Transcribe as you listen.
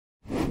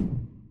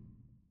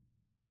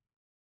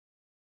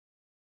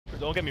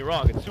Don't get me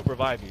wrong, it's super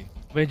vibey.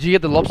 Wait, did you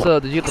get the lobster?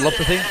 Did you get the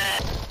lobster thing?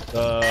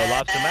 The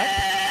lobster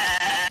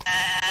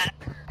mac?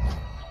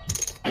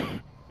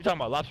 You talking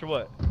about lobster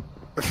what?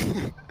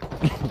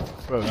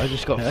 Bro, I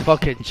just got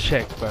fucking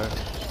checked, bro.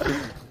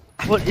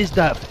 What is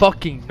that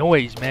fucking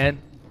noise, man?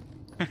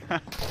 You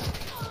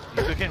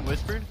still getting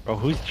whispered? Bro,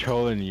 who's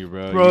trolling you,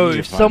 bro? Bro, You need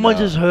if to find someone out.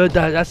 just heard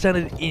that, that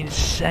sounded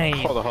insane.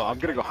 Hold on, I'm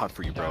gonna go hunt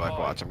for you, bro. Like,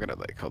 watch. I'm gonna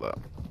like, hold up.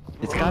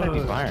 It's gotta be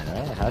Byron, right?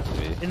 It has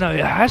to be. No,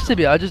 it has to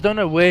be. I just don't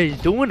know where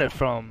he's doing it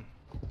from.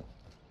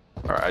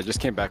 Alright, I just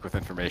came back with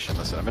information.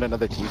 Listen, I'm in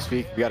another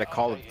TeamSpeak. We got a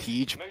call of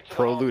Teej,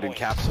 Prolude, and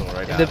Capsule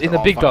right now. In the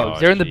big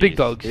dogs. They're in the big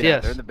dogs. Yeah,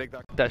 Yes. they're in the big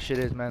dogs. That shit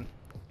is, man.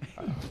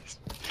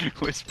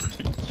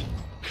 Whispering.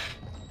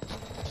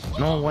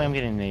 No way I'm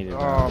getting native.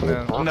 Oh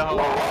man. No.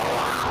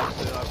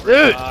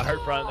 Dude.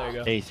 Hurt front, there you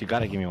go. Ace, you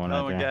gotta give me one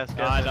No, right there. gas, No,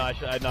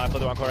 gas. I put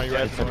the wrong corner. You're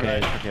right. It's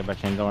okay, but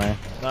Shane, don't worry.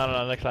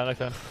 No, next time.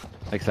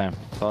 Next time.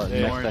 So,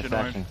 Yeah, next orange best and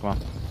orange. action, come on.